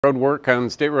Road work on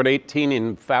State Road 18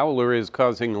 in Fowler is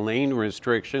causing lane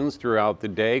restrictions throughout the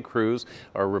day. Crews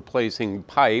are replacing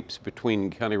pipes between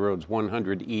County Roads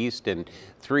 100 East and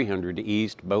 300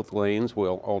 East. Both lanes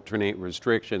will alternate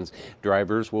restrictions.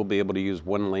 Drivers will be able to use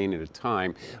one lane at a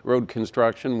time. Road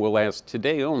construction will last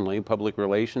today only. Public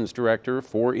Relations Director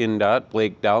for INDOT,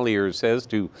 Blake Dollier, says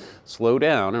to slow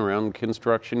down around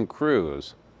construction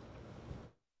crews.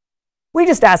 We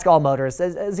just ask all motorists,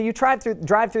 as you drive through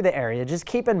the area, just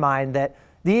keep in mind that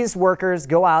these workers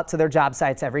go out to their job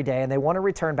sites every day and they want to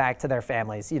return back to their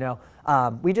families.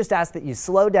 We just ask that you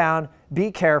slow down,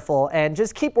 be careful, and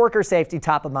just keep worker safety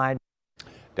top of mind.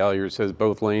 Dollier says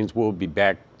both lanes will be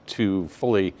back to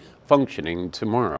fully functioning tomorrow.